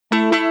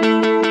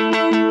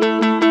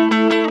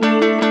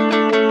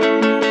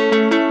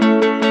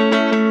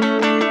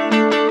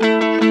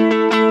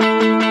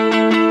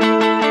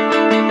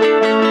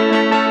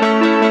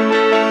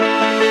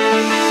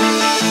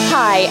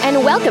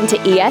to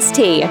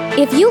EST.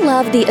 If you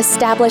love the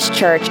Established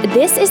Church,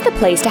 this is the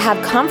place to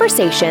have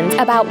conversations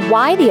about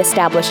why the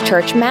Established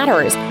Church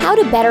matters, how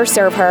to better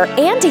serve her,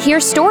 and to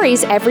hear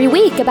stories every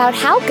week about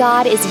how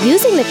God is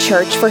using the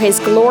church for His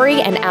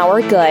glory and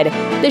our good.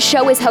 The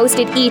show is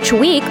hosted each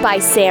week by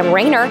Sam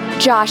Rainer,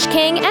 Josh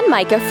King, and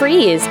Micah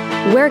Fries.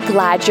 We're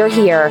glad you're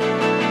here.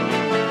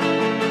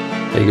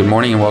 Hey, good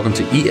morning and welcome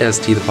to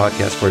EST, the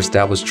podcast for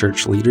established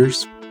church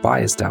leaders by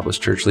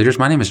established church leaders.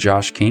 My name is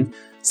Josh King.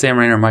 Sam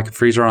Rainer and Micah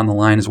Fries are on the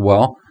line as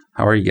well.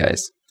 How are you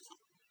guys?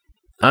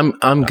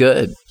 I'm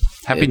good.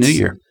 Happy New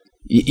Year.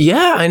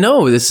 Yeah, I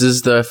know. This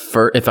is the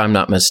first, if I'm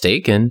not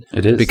mistaken.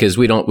 It is. Because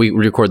we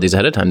record these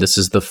ahead of time. This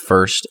is the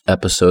first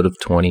episode of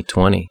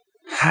 2020.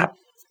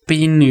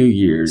 Happy New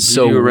Year.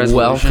 So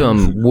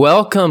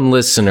welcome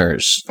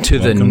listeners to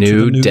the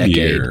new decade.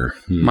 Year.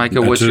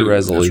 Micah, what's your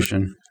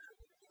resolution?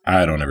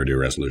 I don't ever do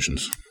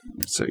resolutions.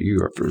 So you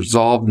are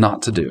resolved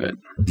not to do it.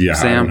 Yeah,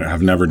 Sam,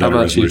 I've never done a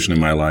resolution in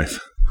my life.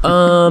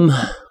 I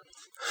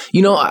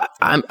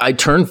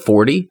turned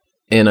 40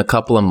 in a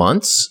couple of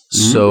months,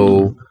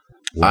 so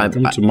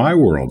welcome to my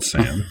world,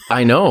 Sam.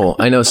 I know.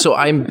 So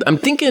I'm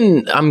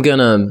thinking I'm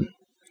gonna.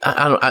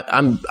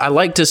 I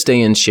like to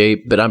stay in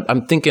shape, but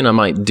I'm thinking I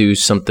might do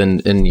something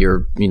in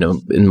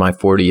my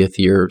 40th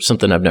year,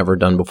 something I've never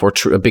done before,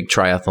 a big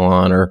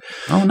triathlon or,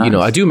 nice.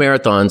 I do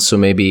marathons, so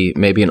maybe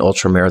an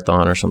ultra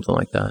marathon or something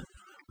like that.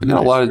 We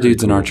got a lot of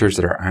dudes in our church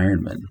that are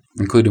Ironmen,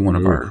 including one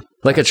of our.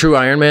 Like a true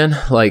Ironman?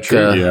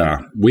 Yeah.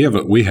 We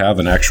have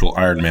an actual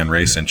Ironman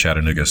race in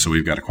Chattanooga, so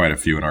we've got quite a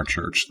few in our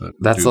church.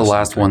 That's the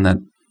last one that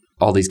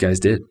all these guys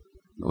did.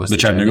 Was the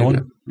Chattanooga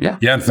one? Yeah.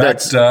 Yeah, in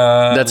fact,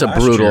 that's a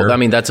brutal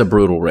that's a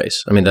brutal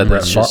race. I mean,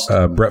 that's just...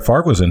 Brett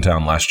Favre was in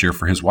town last year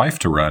for his wife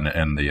to run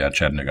in the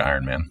Chattanooga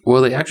Ironman.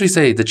 Well, they actually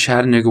say the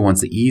Chattanooga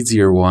one's the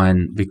easier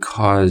one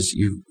because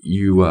you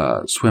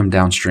swim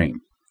downstream.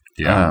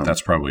 Yeah,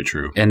 that's probably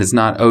true. And it's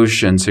not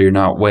ocean, so you're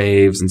not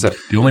waves. And so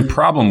the only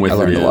problem with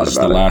it is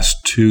the last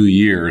 2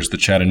 years, the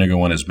Chattanooga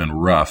one has been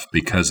rough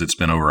because it's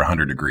been over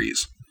 100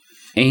 degrees.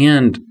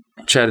 And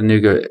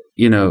Chattanooga,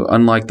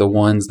 unlike the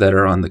ones that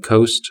are on the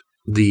coast,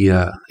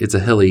 it's a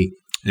hilly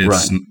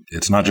run.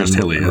 It's not just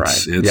hilly.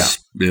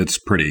 It's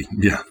pretty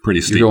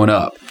steep. You're going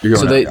up.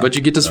 But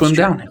you get to swim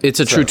down. It's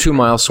a true 2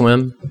 mile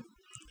swim.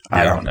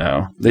 I don't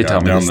know. They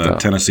tell me down this the stuff.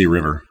 Tennessee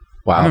River.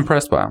 Wow, I'm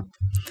impressed by them.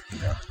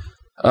 Yeah.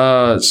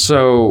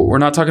 So we're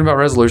not talking about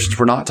resolutions.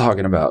 We're not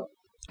talking about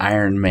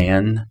Iron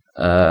Man.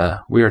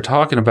 We are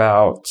talking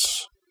about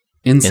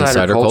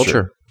insider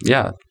culture.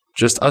 Yeah,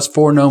 just us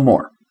four, no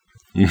more.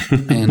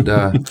 And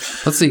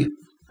let's see.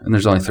 And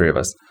there's only three of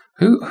us.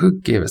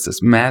 Who gave us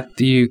this?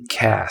 Matthew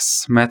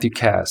Cass. Matthew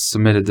Cass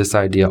submitted this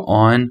idea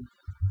on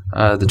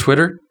the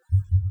Twitter.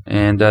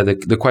 And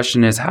the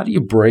question is, how do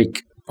you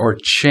break or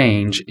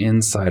change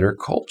insider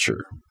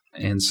culture?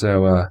 And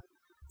so,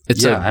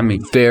 it's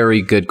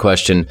very good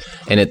question.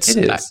 And it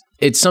is.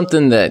 It's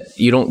something that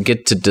you don't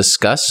get to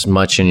discuss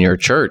much in your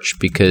church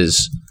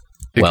because,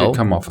 it could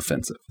come off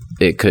offensive.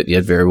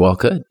 It very well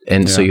could.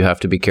 And so you have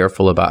to be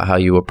careful about how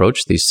you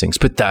approach these things.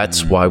 But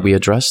that's why we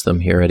address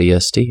them here at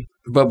EST.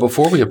 But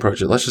before we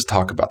approach it, let's just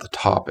talk about the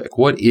topic.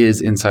 What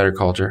is insider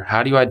culture?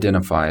 How do you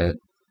identify it?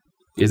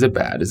 Is it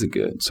bad? Is it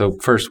good? So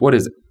first, what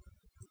is it?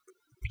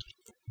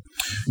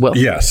 Well,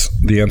 yes.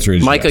 The answer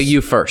is Micah, yes.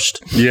 you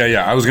first.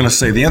 Yeah. I was going to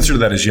say the answer to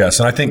that is yes.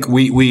 And I think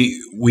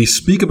we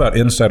speak about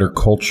insider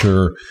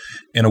culture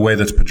in a way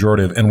that's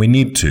pejorative, and we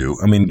need to.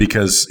 I mean,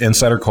 because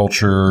insider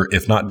culture,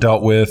 if not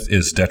dealt with,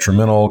 is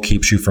detrimental,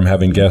 keeps you from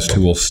having guests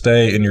who will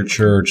stay in your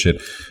church.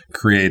 It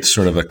creates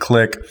sort of a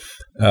clique.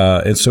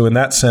 And so in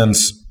that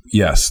sense,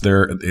 yes,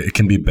 it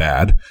can be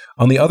bad.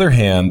 On the other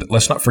hand,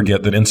 let's not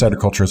forget that insider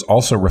culture is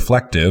also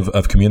reflective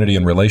of community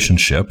and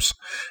relationships.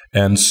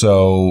 And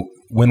so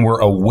when we're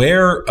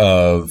aware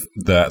of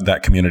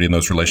that community and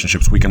those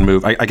relationships, we can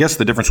move. I guess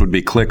the difference would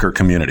be clique or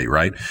community,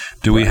 right?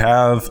 Do we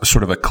have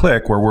sort of a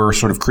clique where we're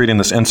sort of creating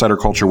this insider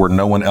culture where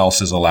no one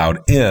else is allowed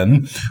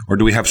in? Or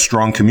do we have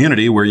strong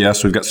community where,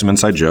 yes, we've got some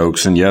inside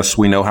jokes, and yes,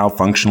 we know how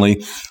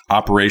functionally,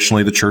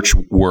 operationally the church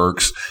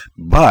works,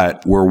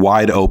 but we're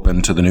wide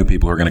open to the new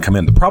people who are going to come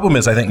in? The problem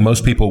is, I think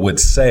most people would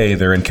say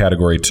they're in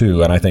category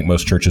 2, and I think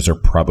most churches are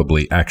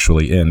probably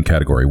actually in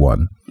category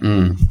 1.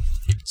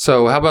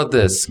 So how about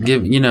this?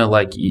 Give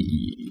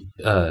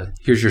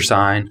here's your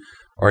sign,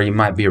 or you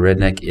might be a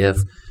redneck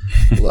if.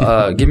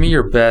 Give me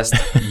your best.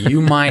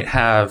 You might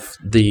have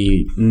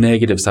the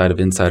negative side of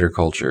insider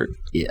culture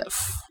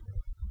if.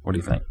 What do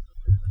you think?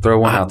 Throw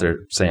one out there,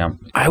 Sam.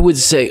 I would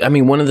say,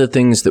 one of the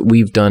things that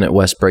we've done at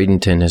West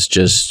Bradenton is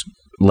just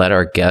let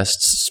our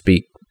guests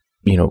speak,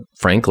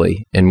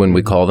 frankly. And when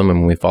we call them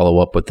and when we follow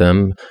up with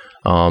them,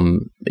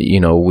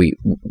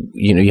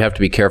 you have to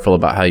be careful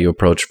about how you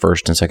approach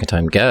first and second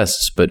time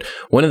guests. But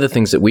one of the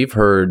things that we've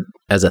heard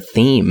as a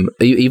theme,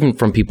 even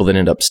from people that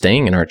end up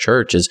staying in our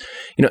church, is,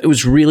 it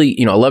was really,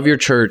 I love your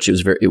church.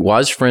 It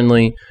was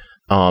friendly.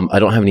 I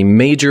don't have any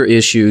major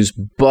issues,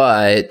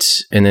 but,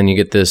 and then you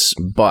get this,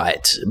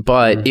 but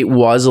it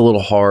was a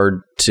little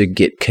hard to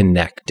get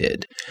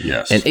connected.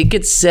 Yes. And it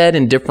gets said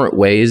in different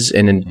ways.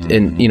 And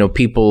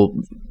people,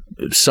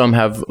 some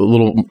have a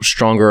little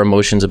stronger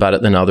emotions about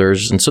it than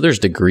others. And so there's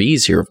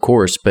degrees here, of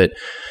course, but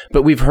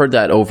we've heard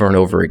that over and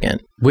over again,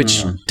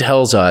 which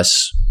tells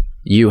us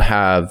you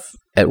have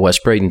at West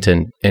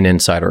Bradenton an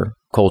insider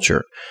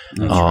culture.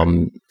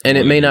 And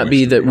it may not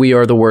be that we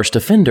are the worst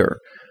offender,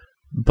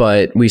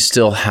 but we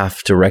still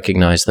have to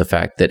recognize the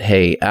fact that,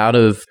 hey, out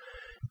of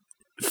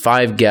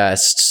 5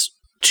 guests,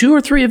 2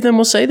 or 3 of them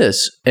will say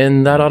this,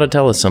 and that ought to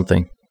tell us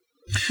something.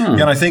 Yeah,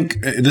 and I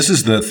think this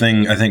is the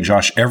thing,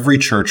 Josh, every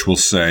church will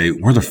say,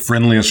 we're the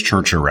friendliest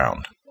church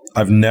around.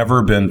 I've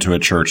never been to a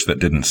church that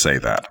didn't say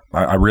that.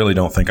 I really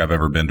don't think I've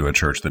ever been to a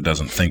church that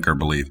doesn't think or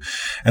believe.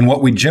 And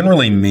what we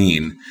generally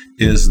mean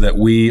is that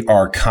we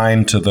are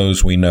kind to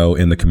those we know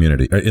in the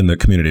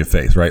community of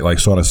faith, right? Like,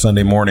 so on a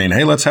Sunday morning,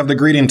 hey, let's have the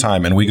greeting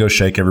time, and we go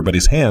shake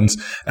everybody's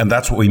hands, and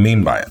that's what we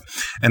mean by it.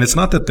 And it's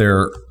not that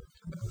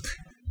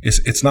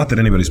it's not that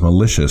anybody's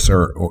malicious,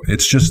 or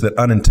it's just that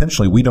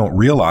unintentionally we don't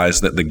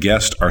realize that the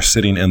guests are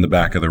sitting in the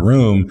back of the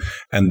room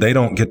and they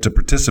don't get to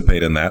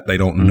participate in that. They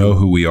don't know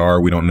who we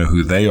are. We don't know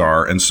who they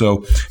are. And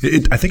so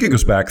I think it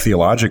goes back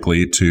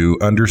theologically to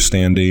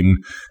understanding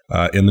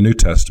in the New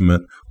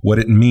Testament what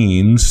it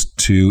means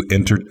to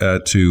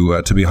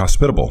be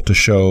hospitable, to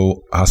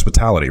show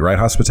hospitality, right?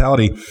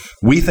 Hospitality,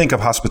 we think of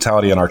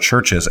hospitality in our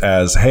churches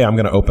as, hey, I'm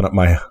going to open up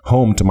my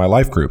home to my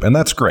life group. And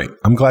that's great.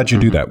 I'm glad you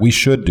do that. We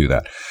should do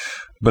that.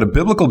 But a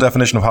biblical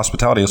definition of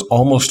hospitality is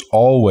almost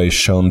always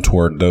shown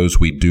toward those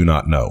we do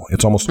not know.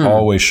 It's almost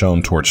always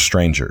shown towards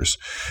strangers.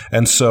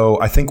 And so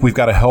I think we've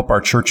got to help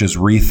our churches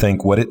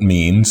rethink what it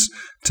means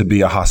to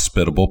be a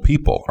hospitable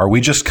people. Are we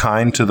just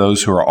kind to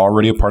those who are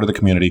already a part of the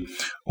community?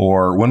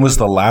 Or when was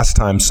the last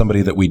time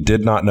somebody that we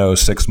did not know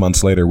 6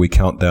 months later, we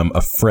count them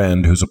a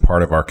friend who's a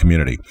part of our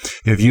community?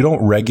 If you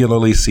don't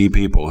regularly see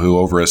people who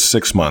over a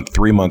 6-month,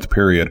 3-month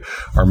period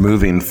are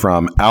moving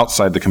from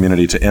outside the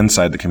community to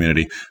inside the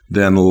community,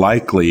 then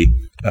likely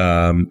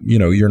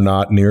you're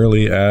not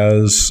nearly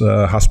as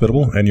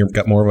hospitable, and you've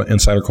got more of an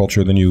insider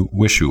culture than you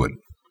wish you would.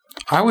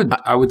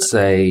 I would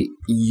say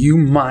you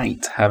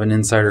might have an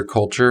insider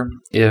culture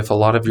if a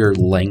lot of your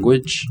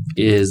language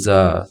is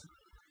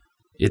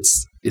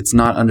it's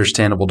not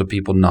understandable to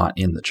people not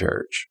in the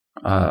church.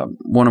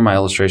 One of my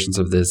illustrations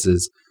of this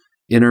is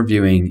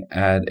interviewing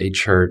at a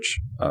church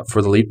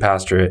for the lead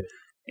pastorate,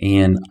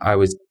 and they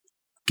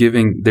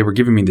were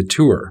giving me the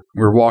tour.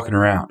 We were walking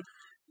around,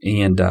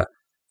 and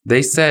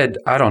they said,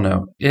 I don't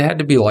know, it had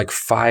to be like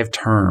 5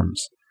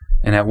 terms.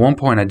 And at one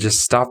point, I just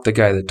stopped the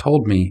guy that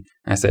told me.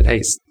 And I said,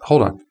 hey,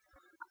 hold on.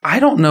 I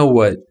don't know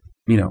what,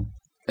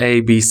 A,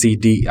 B, C,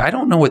 D. I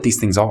don't know what these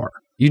things are.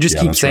 You just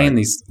keep saying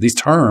these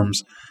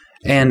terms.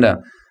 And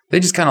they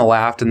just kind of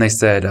laughed and they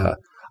said,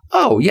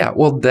 oh, yeah,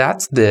 well,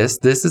 that's this.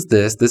 This is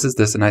this. This is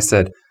this. And I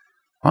said,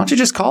 why don't you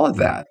just call it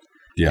that?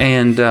 Yeah.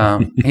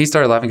 And he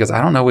started laughing because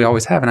I don't know. We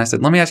always have. And I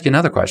said, let me ask you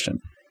another question.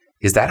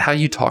 Is that how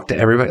you talk to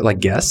everybody, like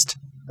guests,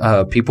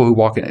 people who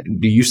walk in?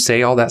 Do you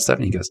say all that stuff?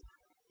 And he goes,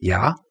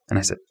 yeah. And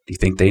I said, do you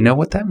think they know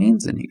what that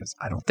means? And he goes,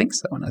 I don't think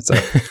so. And I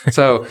said,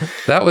 so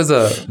that was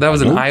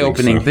an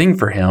eye-opening thing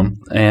for him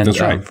and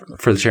That's right.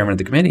 For the chairman of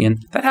the committee. And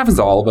that happens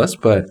to all of us,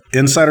 but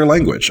insider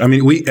language. I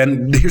mean,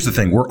 and here's the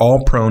thing, we're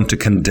all prone to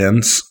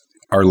condense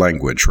our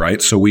language,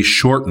 right? So we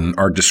shorten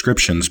our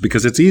descriptions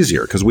because it's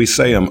easier, because we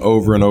say them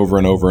over and over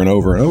and over and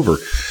over and over.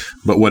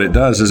 But what it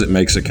does is it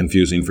makes it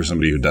confusing for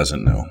somebody who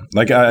doesn't know.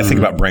 Like I think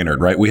about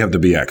Brainerd, right? We have the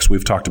BX.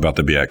 We've talked about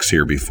the BX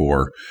here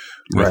before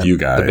with you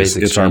guys.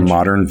 It's our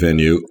modern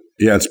venue.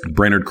 Yeah, it's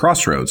Brainerd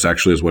Crossroads,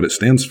 actually, is what it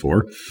stands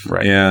for.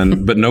 Right.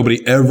 But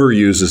nobody ever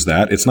uses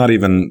that. It's not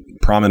even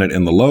prominent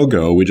in the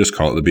logo. We just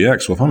call it the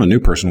BX. Well, if I'm a new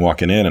person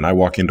walking in and I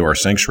walk into our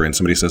sanctuary and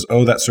somebody says,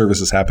 oh, that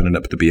service is happening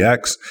up at the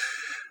BX,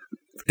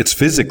 it's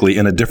physically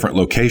in a different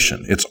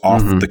location. It's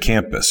off the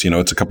campus.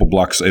 It's a couple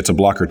blocks. It's a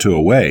block or two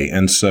away.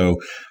 And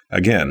so,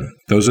 again,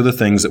 those are the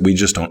things that we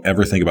just don't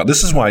ever think about.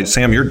 This is why,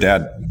 Sam, your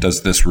dad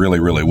does this really,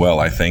 really well,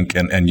 I think.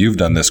 And you've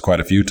done this quite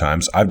a few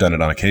times. I've done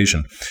it on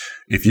occasion.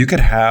 If you could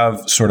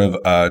have sort of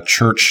a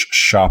church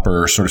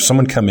shopper, sort of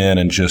someone come in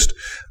and just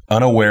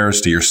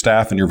unawares to your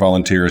staff and your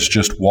volunteers,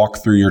 just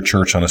walk through your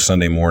church on a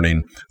Sunday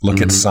morning, look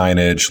at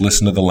signage,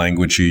 listen to the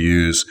language you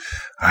use,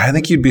 I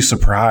think you'd be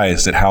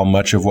surprised at how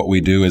much of what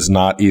we do is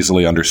not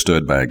easily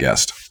understood by a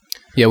guest.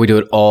 Yeah, we do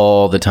it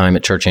all the time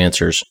at Church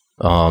Answers.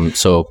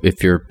 So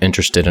if you're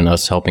interested in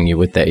us helping you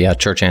with that,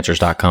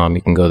 churchanswers.com,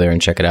 you can go there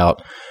and check it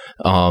out.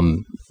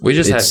 We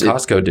just had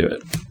Costco do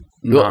it.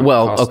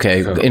 Well,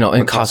 okay, in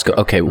Costco,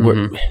 okay.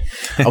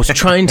 I was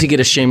trying to get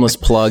a shameless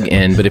plug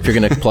in, but if you're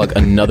going to plug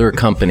another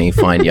company,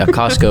 fine. Yeah,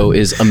 Costco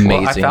is amazing.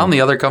 Well, I found the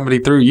other company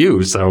through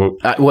you, so.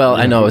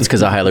 I know it's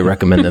because I highly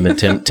recommend them.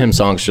 And Tim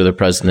Songster, the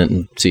president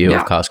and CEO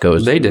of Costco,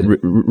 is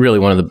really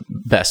one of the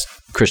best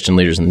Christian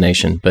leaders in the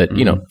nation. But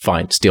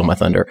fine, steal my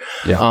thunder.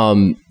 Yeah.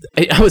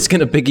 I was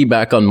going to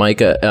piggyback on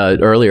Micah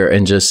earlier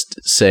and just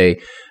say,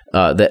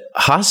 that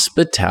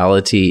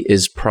hospitality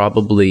is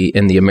probably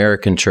in the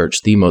American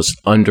church the most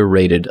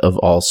underrated of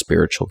all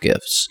spiritual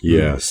gifts.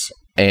 Yes.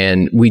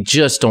 And we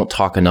just don't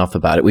talk enough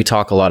about it. We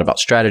talk a lot about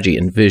strategy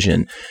and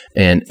vision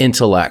and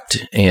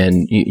intellect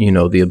and,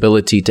 the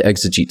ability to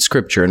exegete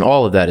scripture, and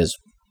all of that is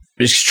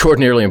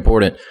extraordinarily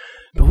important.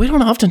 But we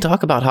don't often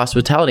talk about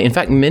hospitality. In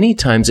fact, many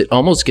times it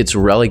almost gets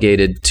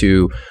relegated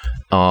to,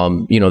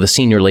 the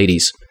senior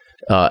ladies.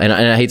 And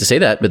I hate to say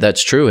that, but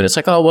that's true. And it's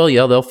like, oh, well,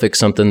 yeah, they'll fix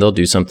something. They'll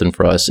do something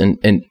for us. And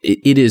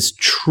it is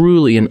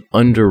truly an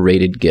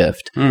underrated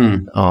gift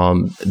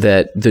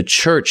that the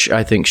church,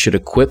 I think, should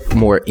equip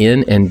more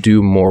in and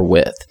do more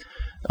with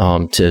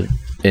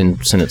in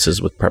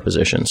sentences with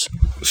prepositions.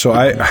 So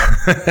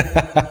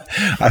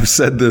I've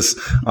said this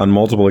on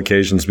multiple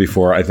occasions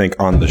before, I think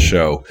on the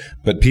show,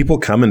 but people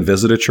come and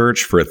visit a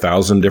church for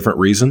 1,000 different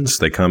reasons.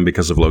 They come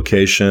because of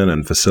location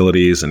and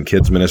facilities and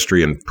kids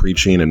ministry and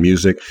preaching and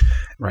music.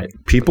 Right.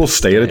 People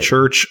stay at a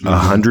church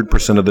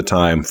 100% of the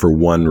time for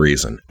one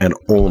reason and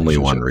only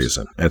one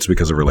reason. And it's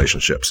because of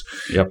relationships.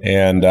 Yep.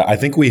 And I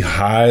think we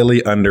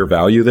highly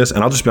undervalue this.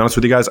 And I'll just be honest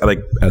with you guys. I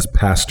think as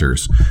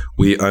pastors,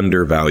 we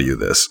undervalue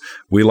this.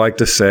 We like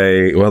to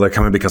say, well, they're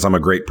coming because I'm a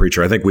great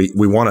preacher. I think we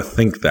want to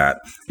think that,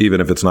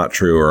 even if it's not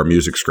true or our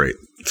music's great.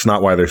 It's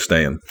not why they're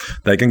staying.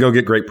 They can go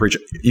get great preacher.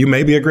 You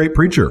may be a great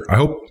preacher. I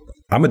hope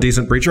I'm a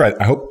decent preacher.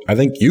 I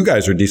think you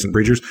guys are decent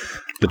preachers.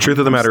 The truth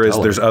of the matter is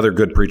there's other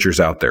good preachers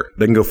out there.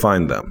 They can go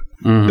find them.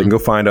 Mm-hmm. They can go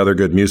find other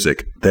good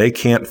music. They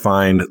can't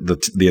find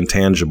the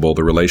intangible,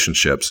 the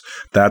relationships.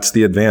 That's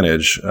the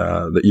advantage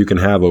that you can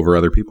have over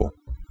other people.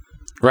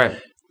 Right.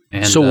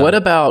 And, so what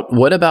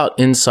about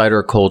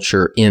insider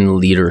culture in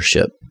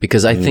leadership?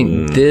 Because I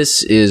think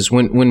this is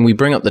when we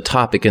bring up the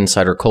topic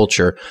insider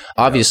culture,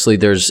 obviously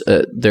there's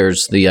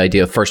the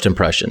idea of first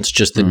impressions,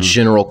 just the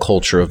general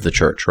culture of the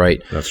church,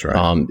 right? That's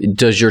right.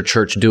 Does your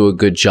church do a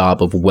good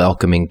job of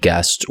welcoming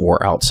guests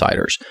or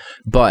outsiders?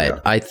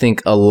 But I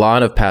think a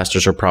lot of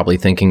pastors are probably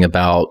thinking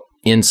about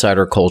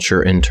insider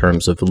culture in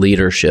terms of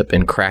leadership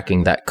and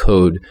cracking that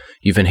code.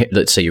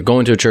 Let's say you're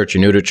going to a church,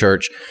 you're new to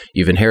church,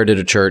 you've inherited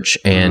a church,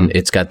 and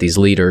it's got these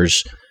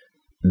leaders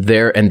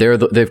there, and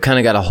they've kind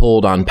of got a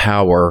hold on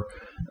power,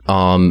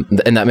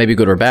 and that may be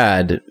good or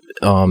bad.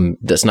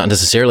 That's not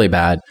necessarily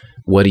bad.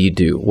 What do you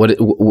do?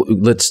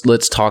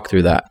 Let's talk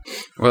through that.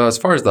 Well, as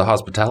far as the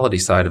hospitality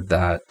side of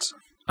that,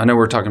 I know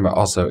we're talking about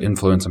also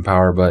influence and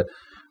power, but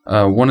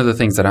one of the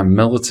things that I'm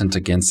militant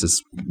against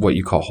is what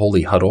you call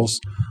holy huddles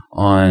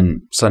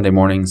on Sunday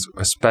mornings,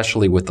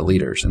 especially with the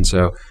leaders. And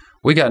so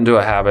we got into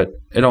a habit,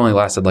 it only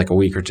lasted like a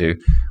week or two,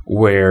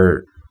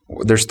 where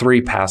there's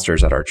 3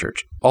 pastors at our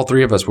church. All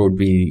 3 of us would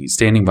be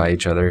standing by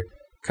each other,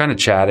 kind of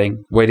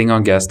chatting, waiting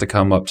on guests to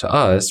come up to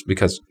us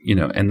because,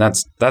 and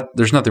that's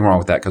there's nothing wrong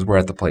with that because we're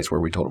at the place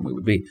where we told them we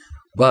would be.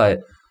 But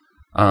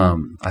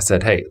I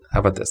said, hey,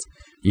 how about this?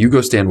 You go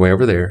stand way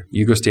over there.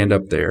 You go stand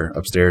up there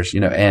upstairs,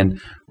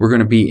 and we're going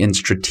to be in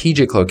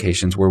strategic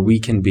locations where we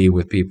can be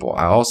with people.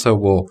 I also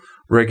will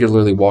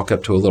regularly walk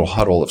up to a little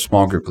huddle of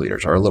small group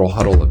leaders or a little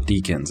huddle of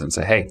deacons and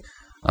say, hey,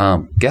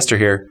 guests are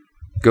here.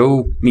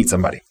 Go meet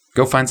somebody.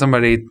 Go find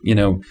somebody,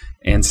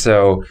 And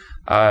so,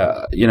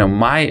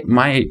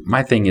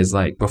 my thing is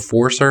like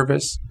before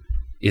service,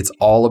 it's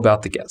all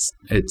about the guests.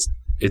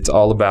 It's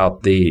all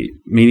about the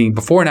meeting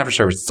before and after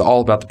service. It's all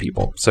about the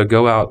people. So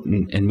go out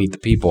and meet the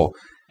people.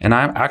 And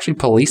I actually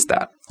police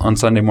that on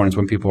Sunday mornings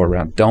when people are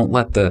around. Don't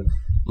let the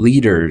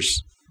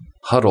leaders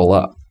huddle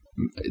up.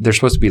 They're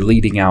supposed to be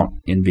leading out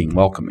and being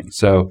welcoming.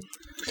 So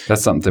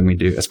that's something we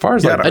do. As far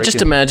as I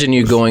just imagine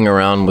you going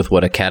around with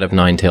a cat of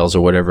 9 tails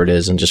or whatever it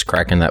is and just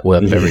cracking that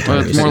whip every time.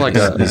 Well, it's more like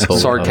a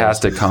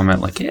sarcastic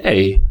comment like,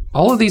 hey,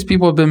 all of these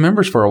people have been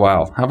members for a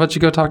while. How about you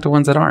go talk to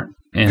ones that aren't?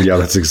 And, yeah,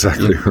 that's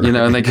exactly right.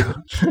 And they go,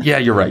 yeah,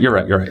 you're right.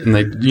 And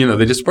they,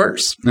 they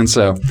disperse. And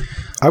so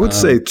I would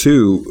say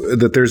too,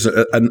 that there's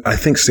I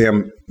think,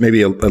 Sam,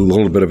 maybe a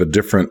little bit of a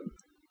different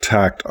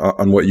tact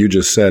on what you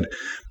just said.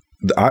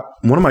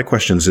 One of my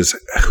questions is,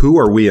 who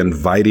are we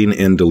inviting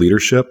into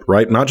leadership,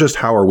 right? Not just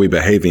how are we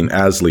behaving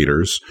as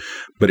leaders,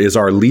 but is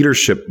our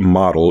leadership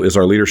model, is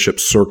our leadership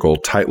circle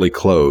tightly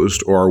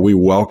closed, or are we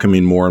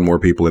welcoming more and more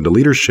people into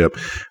leadership,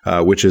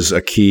 which is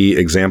a key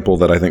example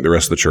that I think the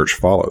rest of the church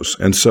follows.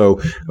 And so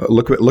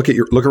look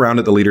around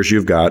at the leaders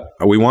you've got.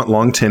 We want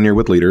long tenure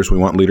with leaders. We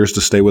want leaders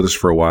to stay with us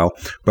for a while,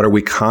 but are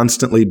we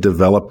constantly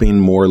developing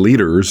more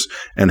leaders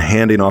and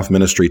handing off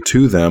ministry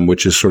to them,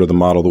 which is sort of the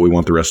model that we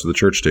want the rest of the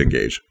church to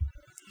engage?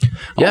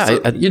 Yeah,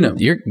 also,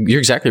 you're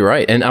exactly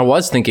right. And I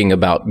was thinking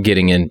about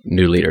getting in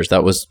new leaders.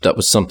 That was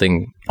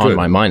something on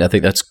my mind. I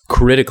think that's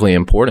critically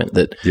important.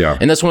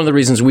 And that's one of the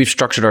reasons we've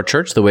structured our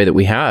church the way that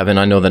we have. And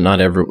I know that not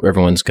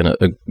everyone's going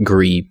to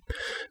agree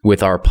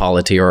with our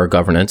polity or our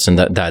governance, and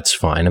that's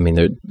fine. I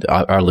mean,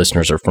 our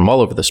listeners are from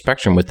all over the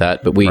spectrum with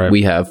that. But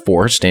we have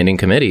 4 standing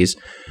committees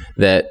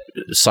that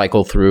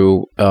cycle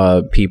through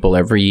people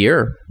every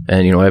year,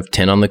 and I have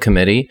 10 on the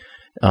committee.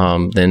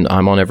 Then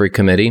I'm on every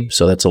committee,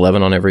 so that's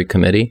 11 on every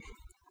committee.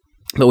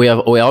 But we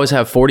always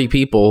have 40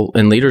 people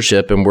in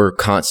leadership, and we're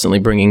constantly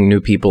bringing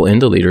new people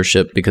into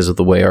leadership because of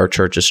the way our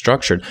church is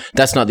structured.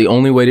 That's not the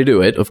only way to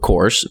do it, of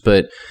course,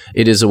 but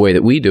it is a way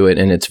that we do it.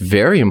 And it's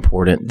very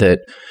important that,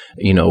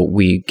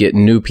 we get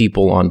new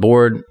people on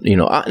board,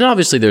 and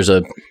obviously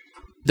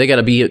they got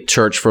to be at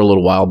church for a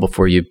little while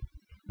before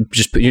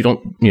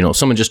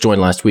someone just joined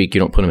last week, you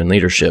don't put them in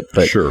leadership.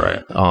 But, sure,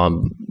 right.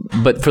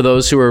 But for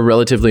those who are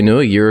relatively new,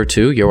 a year or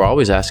two, you're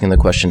always asking the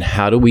question,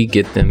 how do we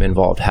get them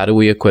involved? How do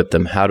we equip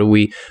them? How do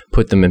we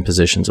put them in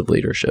positions of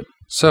leadership?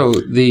 So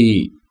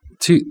the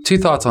two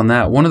thoughts on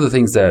that. One of the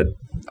things that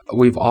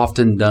we've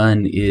often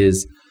done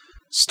is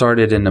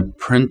started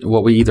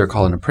what we either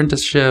call an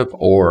apprenticeship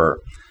or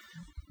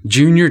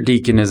junior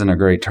deacon isn't a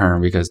great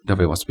term because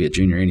nobody wants to be a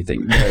junior or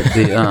anything. But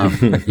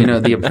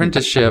the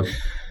apprenticeship,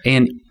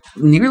 and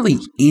nearly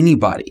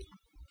anybody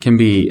can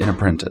be an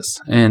apprentice,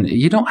 and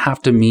you don't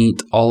have to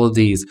meet all of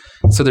these.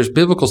 So there's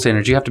biblical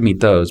standards, you have to meet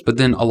those, but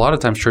then a lot of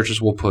times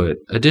churches will put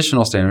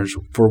additional standards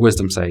for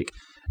wisdom's sake,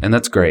 and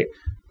that's great.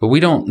 But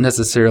we don't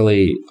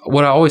necessarily,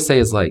 what I always say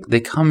is like, they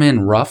come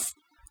in rough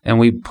and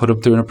we put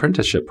them through an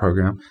apprenticeship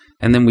program,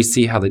 and then we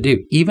see how they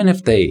do. Even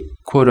if they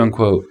quote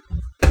unquote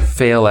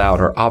fail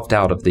out or opt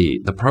out of the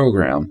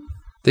program,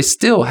 they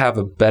still have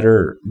a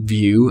better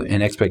view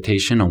and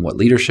expectation on what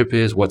leadership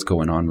is, what's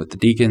going on with the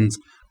deacons.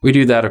 We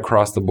do that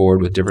across the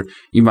board with different,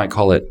 you might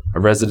call it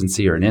a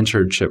residency or an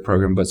internship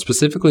program, but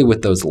specifically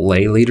with those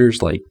lay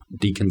leaders like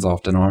deacons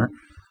often are,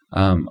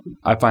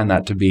 I find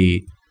that to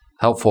be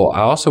helpful.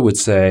 I also would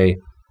say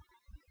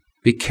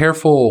be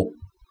careful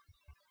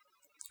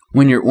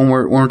when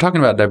we're talking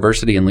about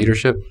diversity in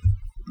leadership.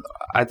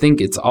 I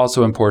think it's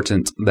also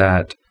important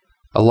that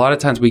a lot of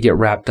times we get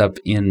wrapped up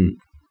in,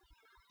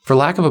 for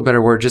lack of a better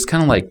word, just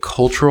kind of like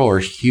cultural or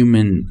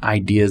human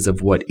ideas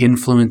of what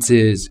influence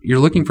is. You're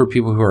looking for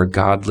people who are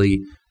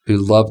godly, who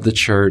love the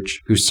church,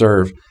 who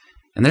serve.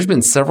 And there's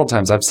been several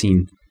times I've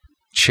seen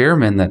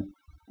chairmen that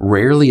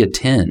rarely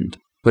attend,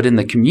 but in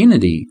the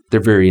community,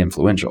 they're very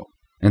influential.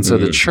 And so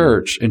the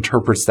church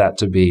interprets that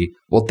to be,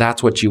 well,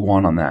 that's what you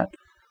want on that.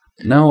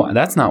 No,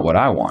 that's not what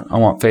I want. I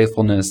want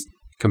faithfulness,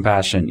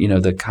 compassion,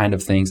 the kind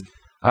of things.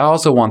 I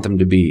also want them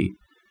to be,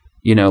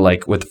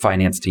 like with the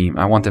finance team,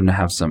 I want them to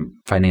have some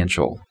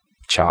financial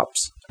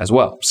chops as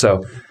well.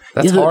 So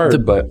that's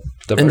hard, but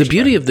the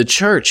beauty of the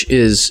church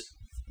is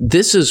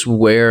this is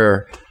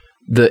where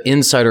the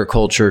insider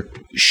culture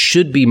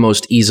should be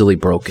most easily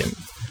broken.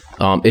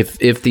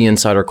 If the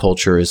insider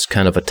culture is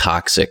kind of a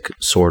toxic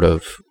sort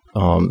of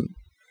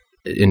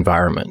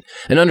environment,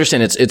 and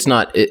understand it's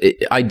not.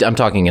 I'm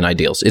talking in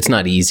ideals. It's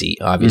not easy,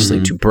 obviously,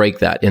 to break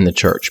that in the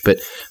church, but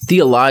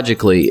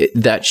theologically,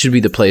 that should be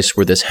the place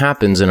where this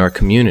happens in our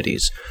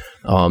communities.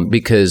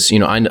 Because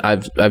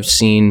I've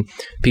seen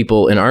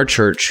people in our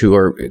church who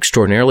are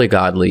extraordinarily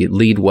godly,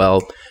 lead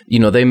well.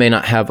 They may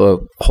not have a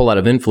whole lot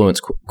of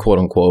influence, quote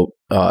unquote,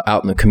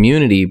 out in the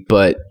community,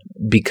 but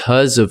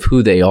because of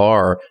who they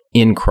are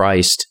in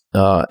Christ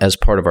as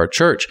part of our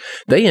church,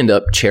 they end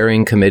up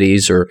chairing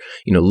committees or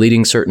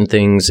leading certain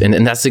things,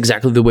 and that's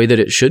exactly the way that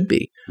it should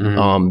be.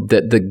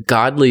 That the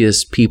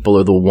godliest people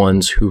are the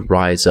ones who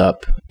rise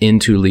up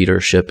into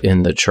leadership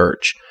in the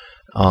church.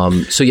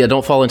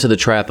 Don't fall into the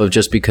trap of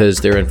just because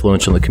they're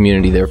influential in the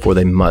community, therefore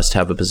they must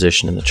have a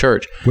position in the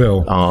church.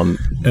 Well,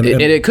 and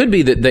it could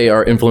be that they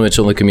are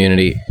influential in the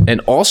community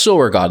and also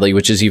are godly,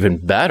 which is even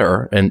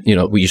better. And,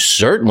 we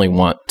certainly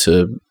want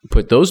to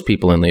put those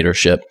people in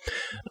leadership,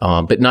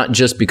 but not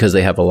just because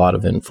they have a lot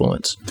of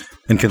influence.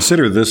 And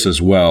consider this as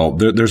well.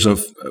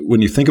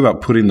 When you think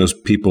about putting those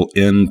people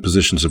in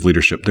positions of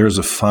leadership, there's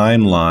a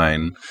fine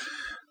line.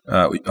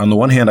 On the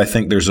one hand, I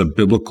think there's a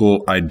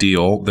biblical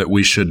ideal that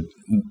we should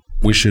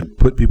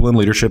put people in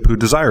leadership who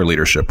desire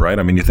leadership, right?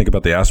 I mean, you think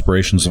about the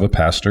aspirations of a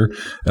pastor,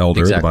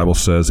 elder. Exactly. The Bible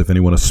says if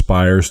anyone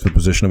aspires to the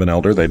position of an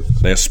elder, they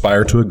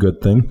aspire to a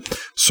good thing.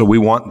 So we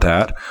want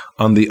that.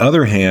 On the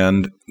other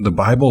hand, the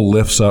Bible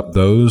lifts up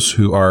those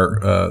who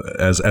are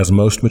as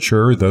most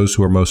mature, those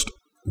who are most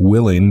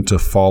willing to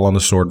fall on the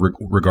sword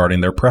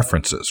regarding their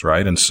preferences,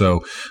 right? And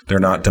so they're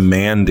not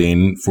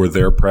demanding for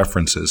their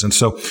preferences. And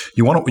so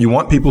you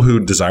want people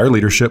who desire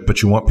leadership,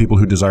 but you want people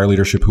who desire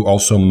leadership who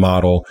also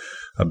model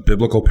a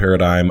biblical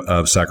paradigm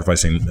of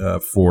sacrificing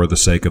for the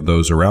sake of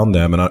those around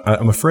them. And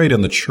I'm afraid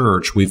in the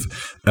church, we've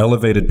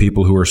elevated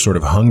people who are sort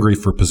of hungry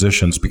for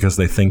positions because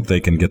they think they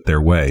can get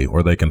their way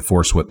or they can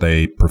force what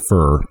they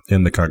prefer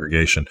in the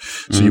congregation.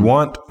 So you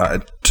want,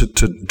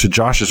 to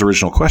Josh's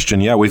original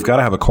question, we've got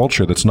to have a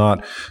culture that's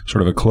not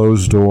sort of a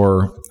closed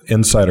door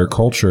insider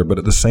culture, but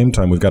at the same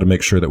time, we've got to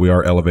make sure that we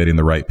are elevating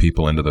the right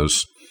people into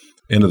those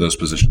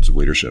positions of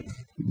leadership.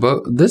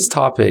 But this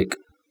topic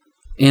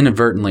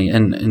inadvertently,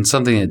 and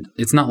something that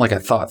it's not like I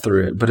thought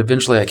through it, but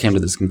eventually I came to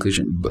this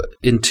conclusion. But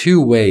in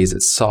two ways,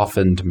 it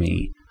softened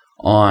me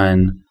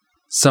on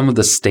some of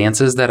the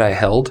stances that I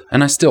held,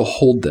 and I still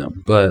hold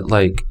them. But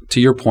like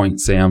to your point,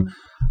 Sam,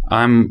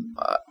 I'm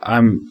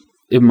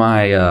in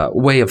my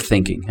way of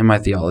thinking, in my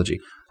theology,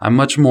 I'm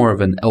much more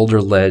of an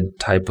elder-led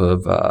type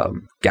of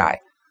guy.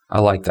 I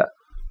like that.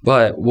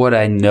 But what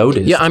I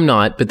noticed... Yeah, I'm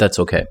not, but that's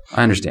okay.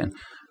 I understand.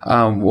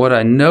 What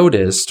I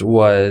noticed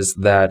was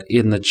that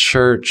in the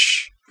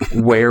church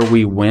where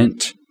we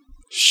went,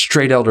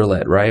 straight elder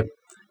led, right?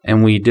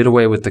 And we did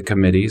away with the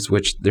committees,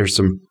 which there's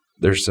some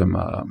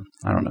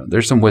I don't know,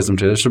 there's some wisdom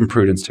to it, there's some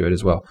prudence to it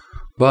as well.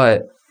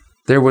 But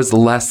there was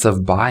less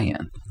of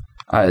buy-in.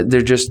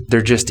 There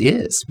just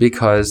is,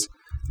 because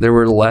there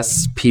were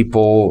less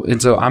people.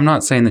 And so I'm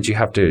not saying that you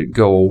have to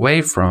go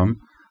away from,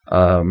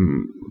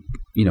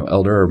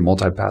 elder or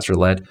multi-pastor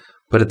led,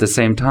 but at the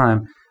same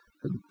time,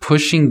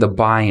 pushing the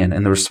buy-in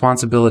and the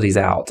responsibilities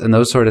out and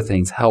those sort of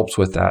things helps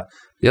with that.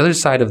 The other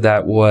side of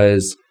that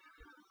was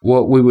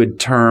what we would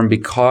term,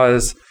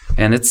 because,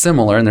 and it's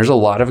similar, and there's a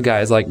lot of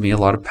guys like me, a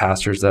lot of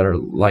pastors that are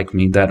like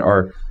me that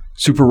are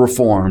super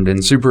reformed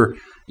and super,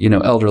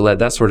 elder-led,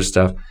 that sort of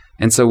stuff.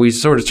 And so we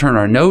sort of turn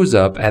our nose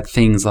up at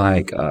things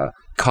like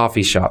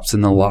coffee shops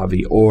in the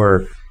lobby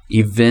or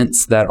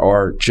events that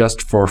are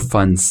just for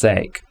fun's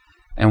sake.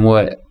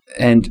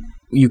 And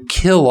you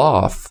kill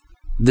off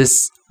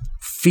this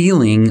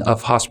feeling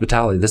of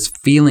hospitality, this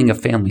feeling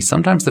of family.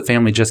 Sometimes the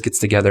family just gets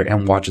together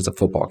and watches a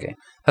football game.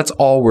 That's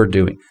all we're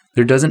doing.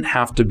 There doesn't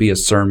have to be a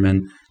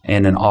sermon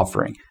and an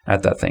offering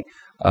at that thing.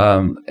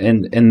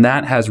 And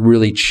that has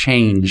really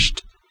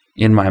changed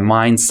in my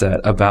mindset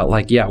about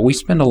we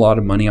spend a lot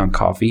of money on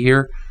coffee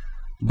here,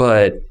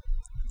 but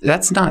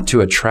that's not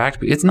to attract.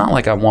 It's not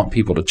like I want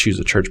people to choose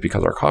a church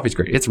because our coffee's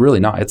great. It's really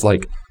not. It's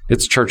like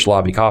it's church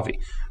lobby coffee.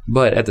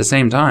 But at the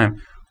same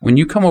time, when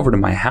you come over to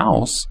my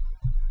house,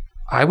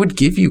 I would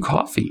give you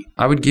coffee.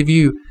 I would give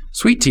you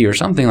sweet tea or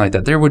something like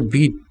that. There would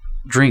be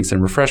drinks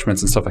and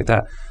refreshments and stuff like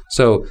that.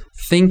 So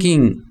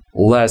thinking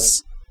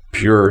less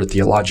pure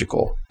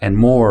theological and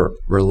more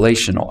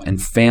relational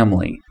and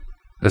family,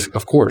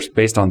 of course,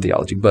 based on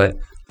theology, but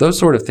those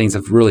sort of things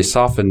have really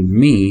softened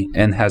me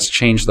and has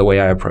changed the way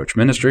I approach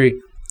ministry,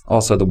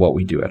 also what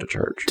we do at a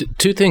church.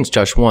 Two things,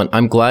 Josh. One,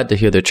 I'm glad to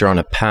hear that you're on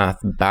a path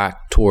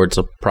back towards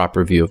a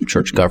proper view of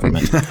church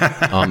government,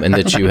 and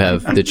that you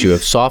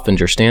have softened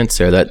your stance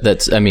there.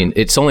 That's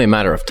it's only a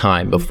matter of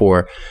time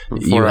before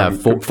you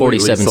have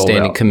 47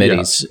 standing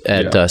committees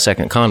at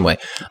Second Conway.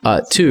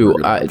 Two,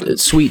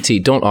 sweet tea.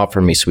 Don't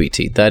offer me sweet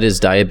tea. That is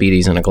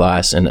diabetes in a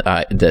glass, and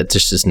that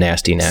just is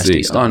nasty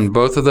stuff. On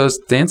both of those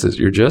stances,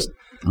 you're just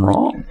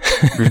wrong.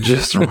 You're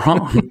just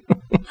wrong.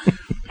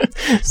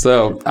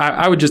 So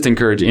I would just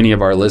encourage any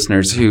of our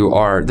listeners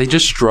they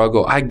just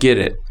struggle. I get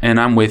it, and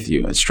I'm with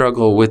you. I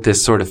struggle with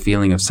this sort of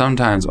feeling of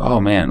sometimes, oh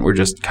man, we're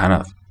just kind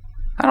of,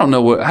 I don't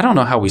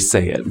know how we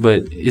say it,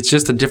 but it's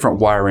just a different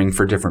wiring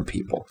for different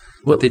people.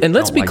 Well, and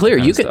let's be clear,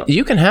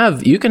 you can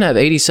have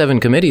 87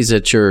 committees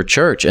at your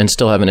church and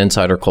still have an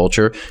insider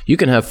culture. You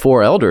can have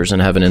 4 elders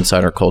and have an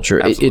insider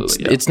culture.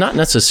 It's not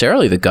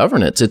necessarily the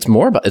governance. It's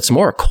more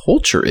a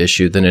culture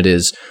issue than it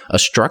is a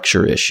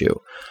structure issue.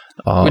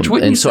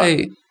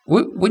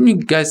 Wouldn't you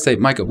guys say,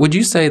 Micah, would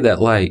you say that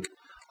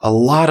a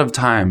lot of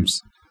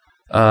times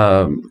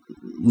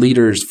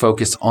leaders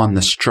focus on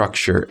the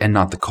structure and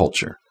not the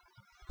culture?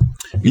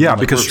 Yeah,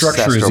 because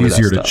structure is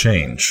easier to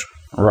change.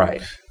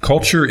 Right.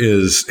 Culture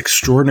is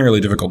extraordinarily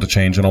difficult to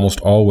change and almost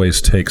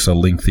always takes a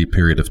lengthy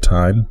period of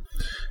time.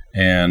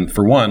 And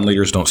for one,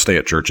 leaders don't stay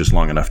at churches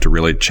long enough to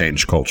really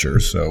change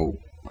culture. So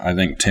I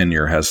think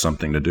tenure has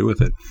something to do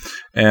with it.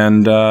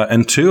 And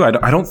two,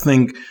 I don't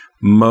think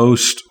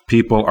most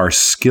people are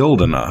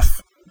skilled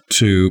enough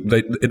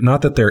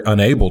not that they're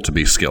unable to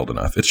be skilled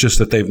enough. It's just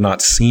that they've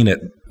not seen it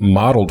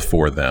modeled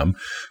for them.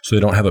 So they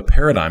don't have a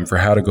paradigm for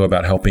how to go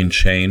about helping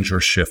change or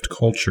shift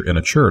culture in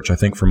a church. I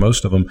think for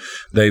most of them,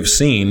 they've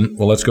seen,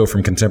 well, let's go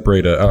from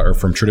contemporary or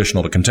from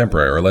traditional to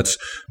contemporary, or let's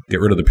get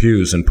rid of the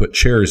pews and put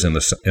chairs in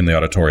the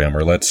auditorium,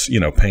 or let's,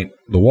 paint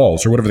the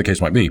walls, or whatever the case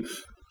might be.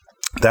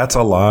 That's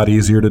a lot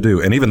easier to do.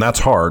 And even that's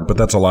hard, but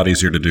that's a lot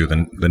easier to do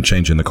than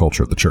changing the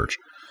culture of the church.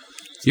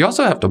 You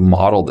also have to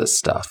model this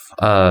stuff.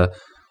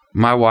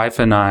 My wife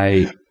and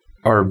I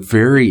are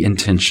very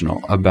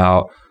intentional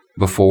about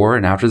before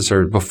and after the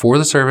service. Before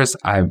the service,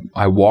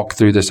 I walk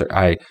through this.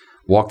 I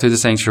walk through the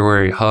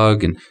sanctuary,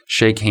 hug and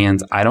shake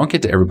hands. I don't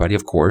get to everybody,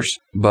 of course,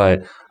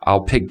 but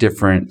I'll pick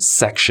different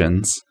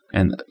sections,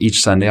 and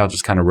each Sunday I'll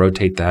just kind of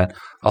rotate that.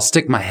 I'll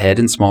stick my head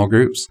in small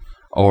groups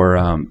or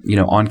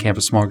on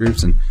campus small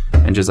groups and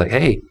just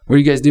hey, what are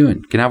you guys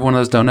doing? Can I have one of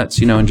those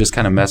donuts? And just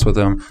kind of mess with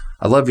them.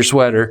 I love your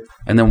sweater,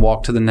 and then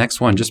walk to the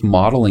next one, just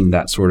modeling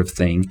that sort of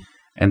thing.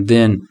 And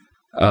then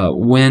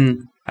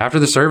when after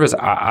the service,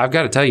 I've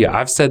got to tell you,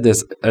 I've said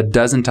this a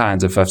dozen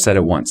times if I've said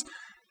it once.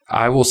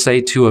 I will say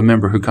to a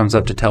member who comes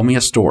up to tell me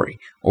a story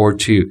or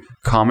to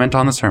comment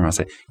on the sermon, I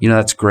say,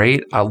 that's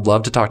great. I'd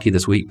love to talk to you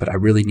this week, but I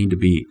really need to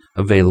be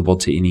available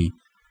to any,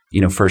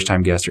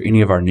 first-time guests or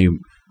any of our new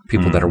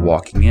people that are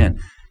walking in.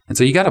 And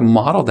so you got to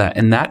model that,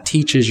 and that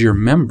teaches your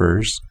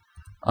members,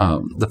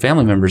 the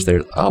family members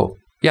there, oh,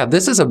 yeah,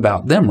 this is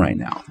about them right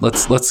now.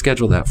 Let's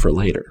schedule that for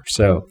later.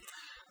 So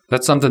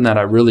that's something that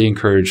I really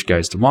encourage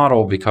guys to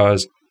model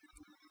because,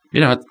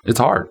 it's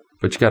hard,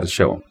 but you got to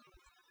show them.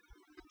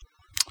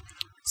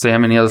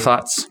 Sam, any other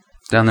thoughts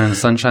down there in the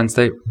Sunshine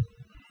State?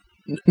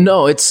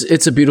 No,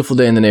 it's a beautiful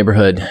day in the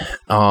neighborhood,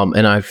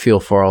 and I feel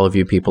for all of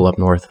you people up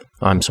north.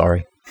 I'm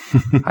sorry.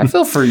 I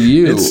feel for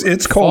you.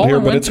 It's cold here,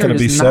 but it's going to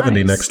be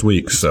 70 next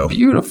week. So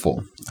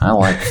beautiful. I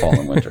like fall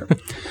and winter.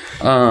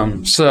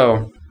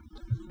 So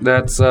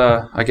that's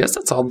I guess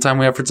that's all the time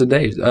we have for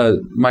today.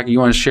 Micah, you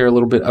want to share a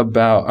little bit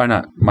about? Or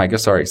not, Micah.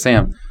 Sorry,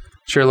 Sam.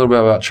 Share a little bit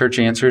about Church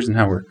Answers and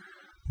how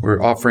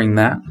we're offering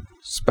that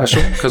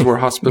special because we're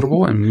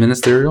hospitable and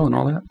ministerial and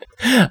all that.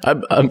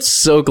 I'm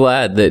so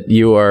glad that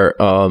you are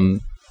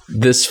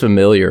this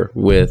familiar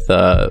with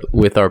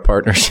our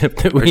partnership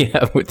that we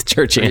have with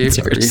Church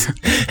Answers.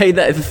 Hey,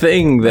 that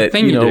thing that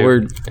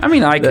we're. I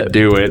mean, I could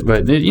do it,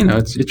 but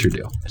it's your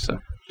deal. So.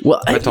 Well,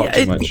 I talk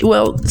too much.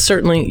 Well,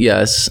 certainly,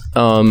 yes.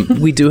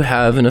 We do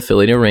have an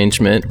affiliate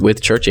arrangement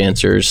with Church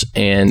Answers,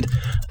 and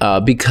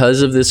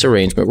because of this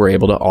arrangement, we're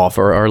able to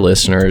offer our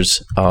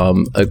listeners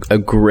a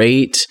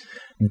great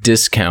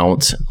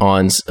discount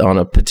on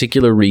a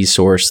particular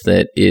resource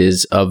that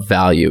is of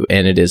value,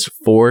 and it is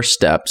 4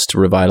 steps to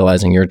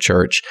revitalizing your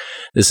church.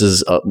 This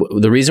is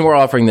the reason we're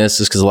offering this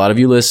is because a lot of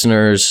you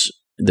listeners,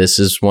 this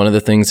is one of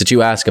the things that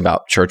you ask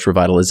about church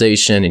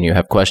revitalization, and you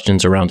have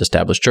questions around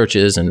established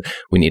churches, and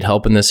we need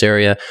help in this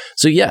area.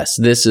 So yes,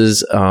 this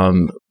is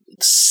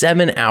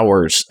 7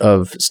 hours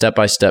of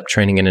step-by-step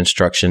training and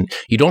instruction.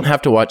 You don't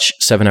have to watch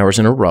 7 hours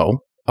in a row.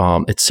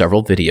 It's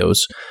several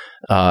videos,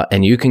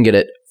 and you can get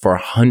it for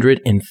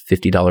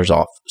 $150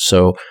 off.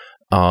 So,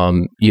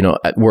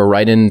 we're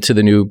right into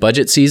the new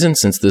budget season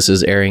since this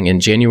is airing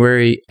in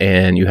January,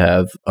 and you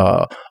have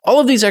all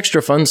of these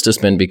extra funds to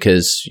spend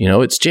because,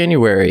 it's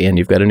January and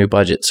you've got a new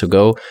budget. So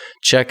go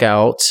check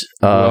out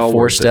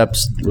 4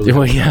 steps.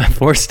 Really?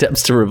 4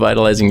 steps to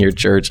revitalizing your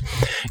church.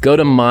 Go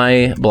to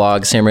my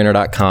blog,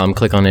 samrainer.com,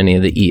 click on any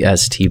of the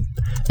EST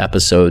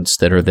episodes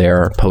that are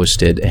there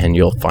posted, and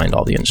you'll find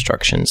all the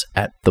instructions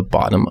at the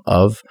bottom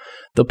of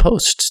the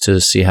post to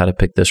see how to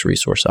pick this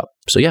resource up.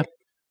 So yeah,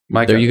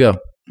 Micah, there you go.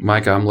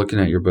 Micah, I'm looking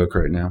at your book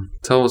right now.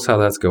 Tell us how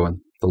that's going,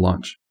 the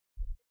launch.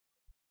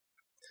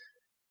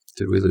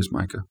 Did we lose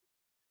Micah?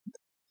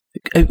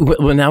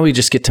 Well, now we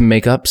just get to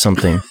make up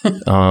something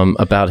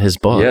about his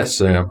book. Yes,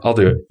 Sam. I'll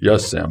do it.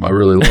 Yes, Sam. I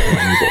really love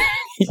your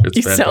book.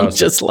 You sound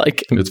just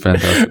like him. It's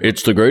fantastic.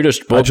 It's the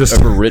greatest book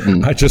ever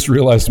written. I just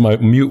realized my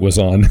mute was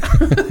on.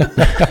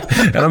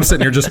 And I'm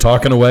sitting here just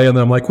talking away, and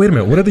then I'm like, wait a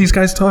minute, what are these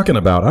guys talking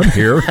about? I'm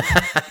here.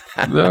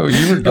 No,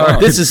 you were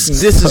gone. This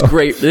is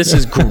great. This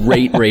is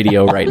great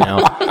radio right now.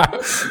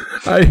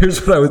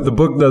 Here's what the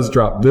book does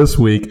drop this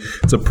week.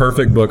 It's a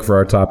perfect book for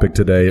our topic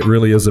today. It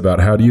really is about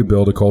how do you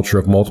build a culture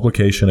of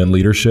multiplication and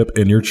leadership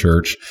in your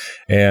church.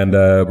 And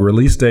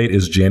release date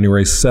is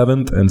January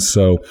 7th. And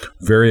so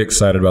very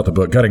excited about the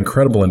book. Got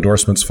incredible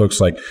endorsements,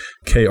 folks like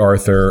Kay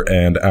Arthur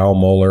and Al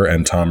Mohler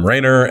and Tom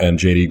Rainer and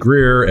J.D.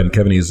 Greer and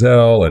Kevin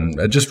Ezell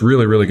and just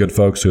really, really good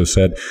folks who have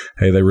said,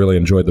 hey, they really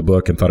enjoyed the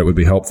book and thought it would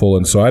be helpful.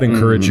 And so I'd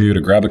encourage you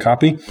to grab a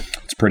copy.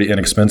 It's pretty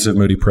inexpensive.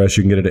 Moody Press.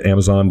 You can get it at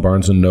Amazon,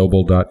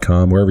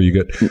 BarnesandNoble.com, wherever you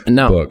get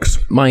books.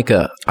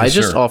 Micah, I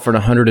just offered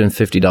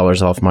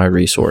 $150 off my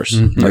resource.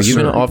 Are you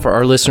going to offer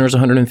our listeners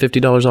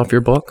 $150 off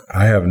your book?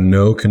 I have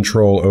no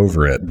control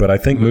over it, but I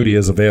think Moody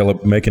is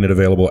making it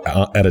available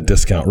at a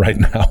discount right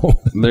now.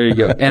 There you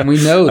go. And we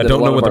know that I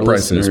don't know what the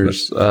price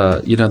is,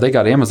 but they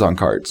got Amazon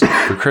cards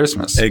for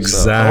Christmas.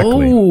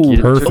 Exactly.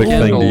 So, perfect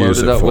thing to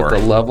use it for. With the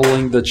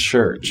Leveling the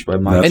Church by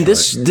Mike.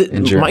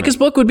 And Micah's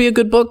book would be a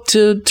good book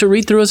to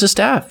read through as a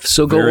staff.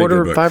 So go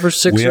order 5 or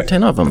 6 or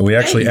 10 of them. We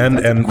actually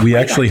we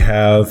actually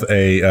have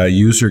a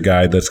user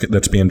guide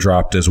that's being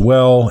dropped as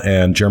well.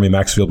 And Jeremy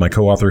Maxfield, my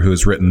co-author, who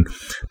has written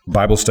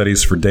Bible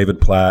studies for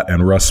David Platt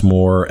and Russ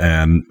Moore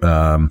and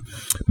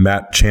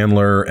Matt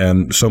Chandler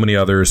and so many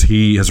others,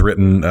 he has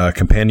written a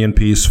companion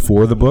piece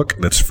for the book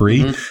that's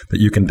free that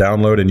you can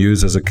download and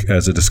use as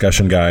a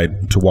discussion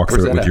guide to walk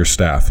through it with your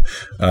staff.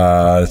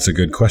 It's a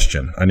good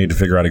question. I need to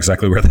figure out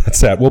exactly where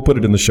that's at. We'll put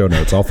it in the show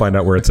notes. I'll find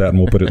out where it's at and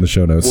we'll put it in the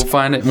show notes. We'll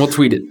find it and we'll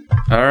tweet it.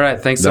 All right.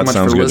 Thanks so much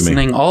for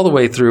listening all the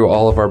way through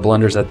all of our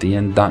blunders at the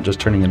end, not just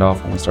turning it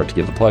off when we start to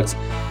give the plugs.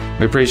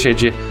 We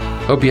appreciate you.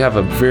 Hope you have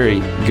a very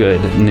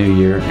good new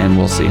year, and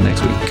we'll see you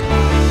next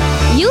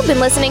week. You've been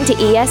listening to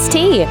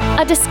EST,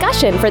 a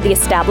discussion for the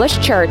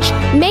established church.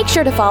 Make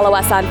sure to follow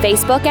us on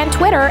Facebook and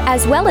Twitter,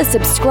 as well as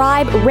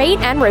subscribe, rate,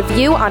 and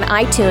review on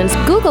iTunes,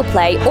 Google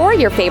Play, or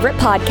your favorite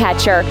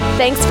podcatcher.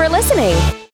 Thanks for listening.